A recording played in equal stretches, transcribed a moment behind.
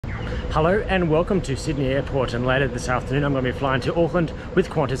Hello and welcome to Sydney Airport, and later this afternoon I'm going to be flying to Auckland with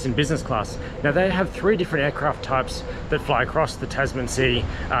Qantas in business class. Now they have three different aircraft types that fly across the Tasman Sea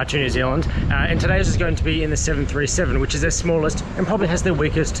to New Zealand, and today's is going to be in the 737, which is their smallest and probably has their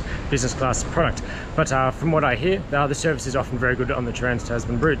weakest business class product. But from what I hear, the service is often very good on the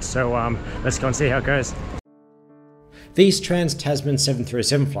trans-Tasman route, so let's go and see how it goes. These trans-Tasman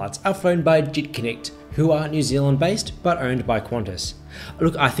 737 flights are flown by JetConnect, who are New Zealand based but owned by Qantas.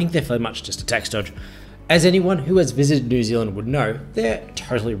 Look, I think they're fairly much just a tax dodge. As anyone who has visited New Zealand would know, they're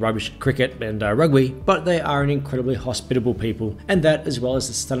totally rubbish at cricket and rugby, but they are an incredibly hospitable people, and that, as well as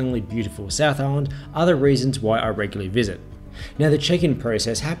the stunningly beautiful South Island, are the reasons why I regularly visit. Now the check-in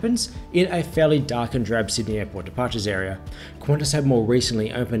process happens in a fairly dark and drab Sydney Airport departures area. Qantas have more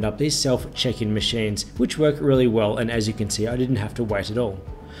recently opened up these self-check-in machines, which work really well, and as you can see I didn't have to wait at all.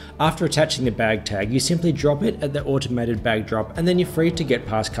 After attaching the bag tag, you simply drop it at the automated bag drop and then you're free to get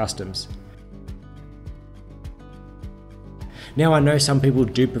past customs. Now I know some people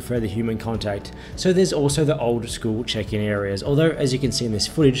do prefer the human contact, so there's also the old school check-in areas, although as you can see in this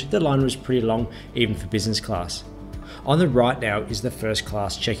footage the line was pretty long even for business class. On the right now is the first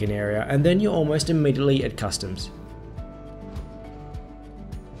class check-in area, and then you're almost immediately at customs.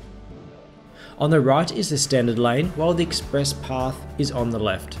 On the right is the standard lane, while the express path is on the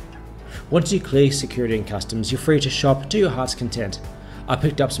left. Once you clear security and customs, you're free to shop to your heart's content. I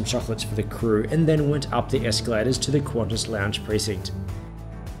picked up some chocolates for the crew and then went up the escalators to the Qantas lounge precinct.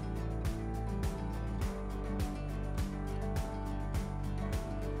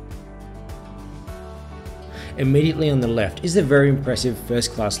 Immediately on the left is the very impressive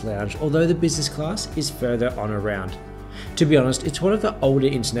first class lounge, although the business class is further on around. To be honest, it's one of the older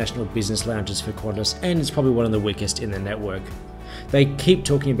international business lounges for Qantas, and it's probably one of the weakest in the network. They keep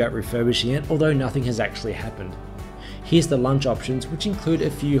talking about refurbishing it, although nothing has actually happened. Here's the lunch options, which include a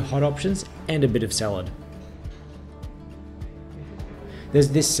few hot options and a bit of salad. There's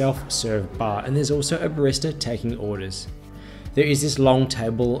this self-serve bar, and there's also a barista taking orders. There is this long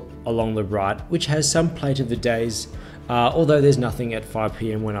table along the right, which has some plate of the days, although there's nothing at 5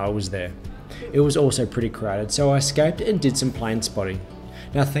 PM when I was there. It was also pretty crowded, so I escaped and did some plane spotting.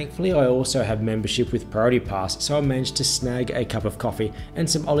 Now thankfully I also have membership with Priority Pass, so I managed to snag a cup of coffee and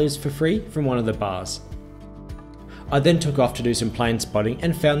some olives for free from one of the bars. I then took off to do some plane spotting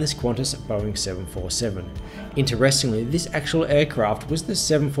and found this Qantas Boeing 747. Interestingly, this actual aircraft was the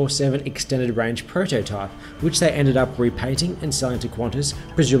 747 extended range prototype, which they ended up repainting and selling to Qantas,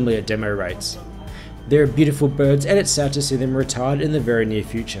 presumably at demo rates. They're beautiful birds, and it's sad to see them retired in the very near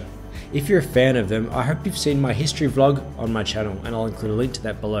future. If you're a fan of them, I hope you've seen my history vlog on my channel, and I'll include a link to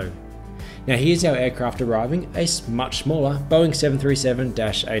that below. Now here's our aircraft arriving, a much smaller Boeing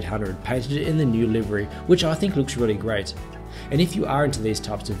 737-800 painted in the new livery, which I think looks really great. And if you are into these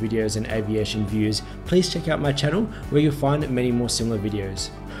types of videos and aviation views, please check out my channel where you'll find many more similar videos.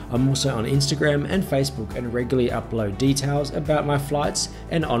 I'm also on Instagram and Facebook and regularly upload details about my flights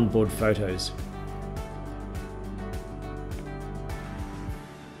and onboard photos.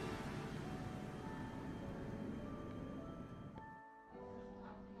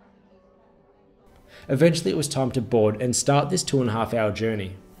 Eventually it was time to board and start this 2.5 hour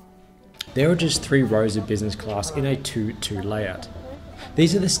journey. There are just 3 rows of business class in a 2-2 layout.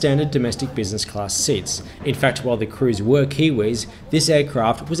 These are the standard domestic business class seats. In fact, while the crews were Kiwis, this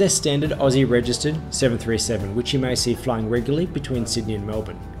aircraft was a standard Aussie registered 737, which you may see flying regularly between Sydney and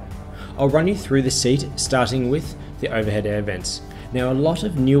Melbourne. I'll run you through the seat, starting with the overhead air vents. Now a lot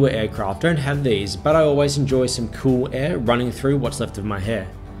of newer aircraft don't have these, but I always enjoy some cool air running through what's left of my hair.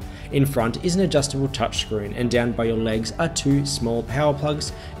 In front is an adjustable touchscreen, and down by your legs are 2 small power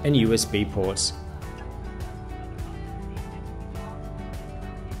plugs and USB ports.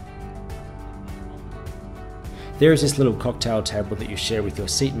 There is this little cocktail table that you share with your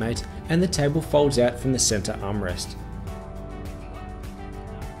seatmate, and the table folds out from the centre armrest.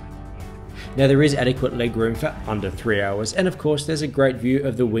 Now there is adequate leg room for under 3 hours, and of course there's a great view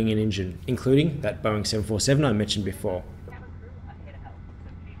of the wing and engine, including that Boeing 747 I mentioned before.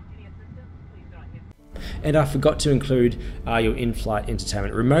 And I forgot to include your in-flight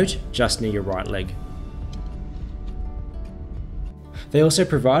entertainment remote just near your right leg. They also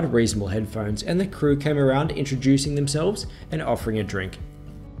provide reasonable headphones, and the crew came around introducing themselves and offering a drink.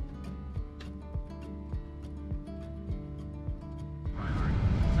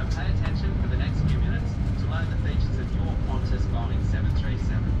 So pay attention for the next few minutes to learn the features of your Qantas Boeing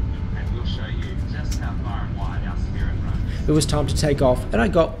 737, and we'll show you just how far and wide our Spirit runs. It was time to take off, and I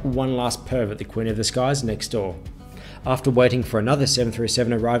got one last perv at the Queen of the Skies next door. After waiting for another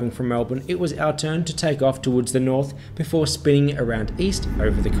 737 arriving from Melbourne, it was our turn to take off towards the north before spinning around east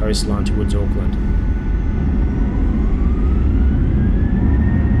over the coastline towards Auckland.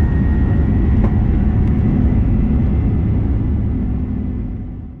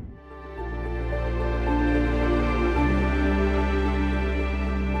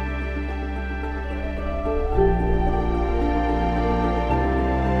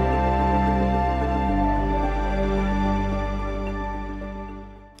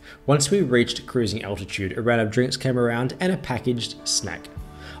 Once we reached cruising altitude, a round of drinks came around and a packaged snack.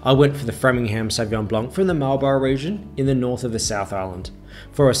 I went for the Framingham Sauvignon Blanc from the Marlborough region in the north of the South Island.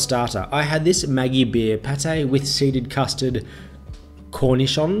 For a starter, I had this Maggie beer pate with seeded custard,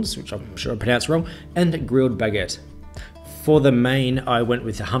 cornichons, which I'm sure I pronounced wrong, and grilled baguette. For the main, I went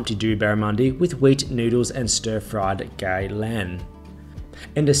with the Humpty Doo barramundi with wheat noodles and stir-fried gay lan,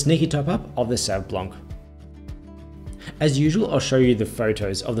 and a sneaky top-up of the Sauv Blanc. As usual, I'll show you the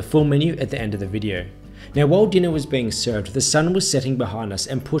photos of the full menu at the end of the video. Now, while dinner was being served, the sun was setting behind us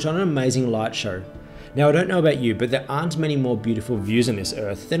and put on an amazing light show. Now, I don't know about you, but there aren't many more beautiful views on this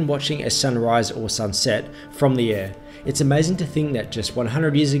earth than watching a sunrise or sunset from the air. It's amazing to think that just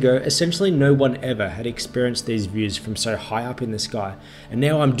 100 years ago, essentially no one ever had experienced these views from so high up in the sky, and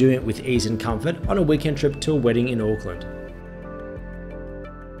now I'm doing it with ease and comfort on a weekend trip to a wedding in Auckland.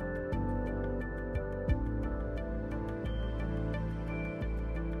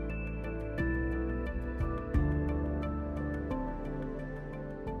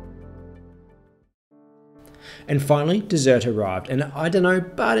 And finally, dessert arrived, and I don't know,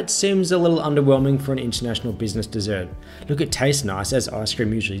 but it seems a little underwhelming for an international business dessert. Look, it tastes nice, as ice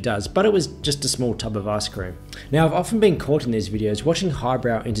cream usually does, but it was just a small tub of ice cream. Now, I've often been caught in these videos watching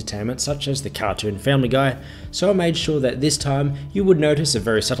highbrow entertainment such as the cartoon Family Guy, so I made sure that this time you would notice a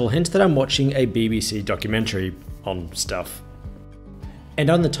very subtle hint that I'm watching a BBC documentary on stuff. And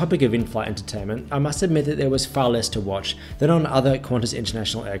on the topic of in-flight entertainment, I must admit that there was far less to watch than on other Qantas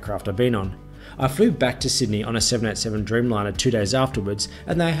international aircraft I've been on. I flew back to Sydney on a 787 Dreamliner 2 days afterwards,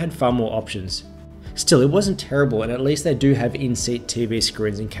 and they had far more options. Still, it wasn't terrible, and at least they do have in-seat TV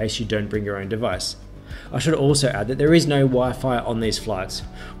screens in case you don't bring your own device. I should also add that there is no Wi-Fi on these flights.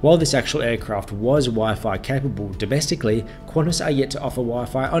 While this actual aircraft was Wi-Fi capable domestically, Qantas are yet to offer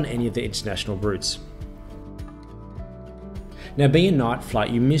Wi-Fi on any of the international routes. Now, being a night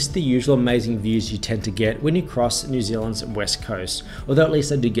flight, you miss the usual amazing views you tend to get when you cross New Zealand's west coast, although at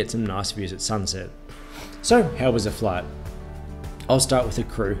least I did get some nice views at sunset. So, how was the flight? I'll start with the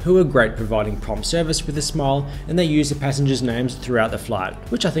crew, who were great, providing prompt service with a smile, and they used the passengers' names throughout the flight,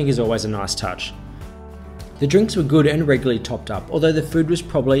 which I think is always a nice touch. The drinks were good and regularly topped up, although the food was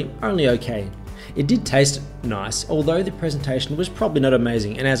probably only okay. It did taste nice, although the presentation was probably not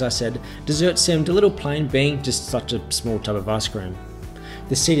amazing, and as I said, dessert seemed a little plain, being just such a small tub of ice cream.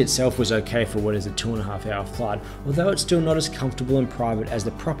 The seat itself was okay for what is a 2.5 hour flight, although it's still not as comfortable and private as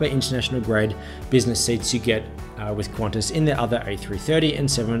the proper international grade business seats you get with Qantas in the other A330 and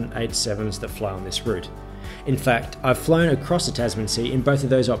 787s that fly on this route. In fact, I've flown across the Tasman Sea in both of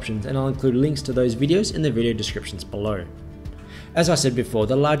those options, and I'll include links to those videos in the video descriptions below. As I said before,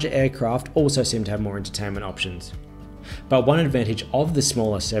 the larger aircraft also seem to have more entertainment options. But one advantage of the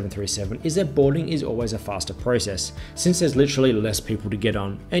smaller 737 is that boarding is always a faster process, since there's literally less people to get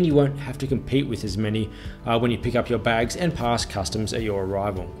on, and you won't have to compete with as many when you pick up your bags and pass customs at your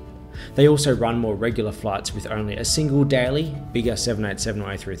arrival. They also run more regular flights with only a single daily, bigger 787 or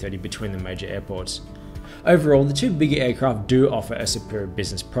A330 between the major airports. Overall, the two bigger aircraft do offer a superior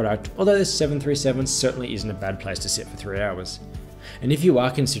business product, although the 737 certainly isn't a bad place to sit for 3 hours. And if you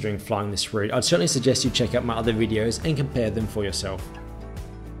are considering flying this route, I'd certainly suggest you check out my other videos and compare them for yourself.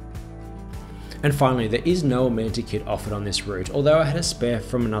 And finally, there is no amenity kit offered on this route, although I had a spare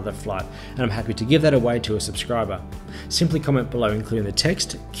from another flight, and I'm happy to give that away to a subscriber. Simply comment below including the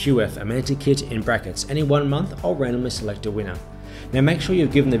text QF amenity kit in brackets, and in 1 month I'll randomly select a winner. Now make sure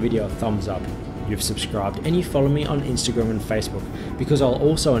you've given the video a thumbs up, you've subscribed, and you follow me on Instagram and Facebook, because I'll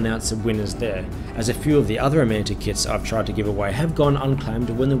also announce the winners there, as a few of the other amenity kits I've tried to give away have gone unclaimed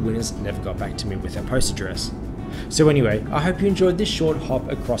when the winners never got back to me with their post address. So anyway, I hope you enjoyed this short hop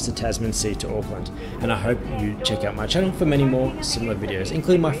across the Tasman Sea to Auckland, and I hope you check out my channel for many more similar videos,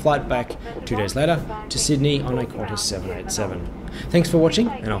 including my flight back 2 days later to Sydney on a Qantas 787. Thanks for watching,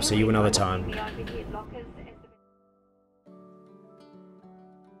 and I'll see you another time.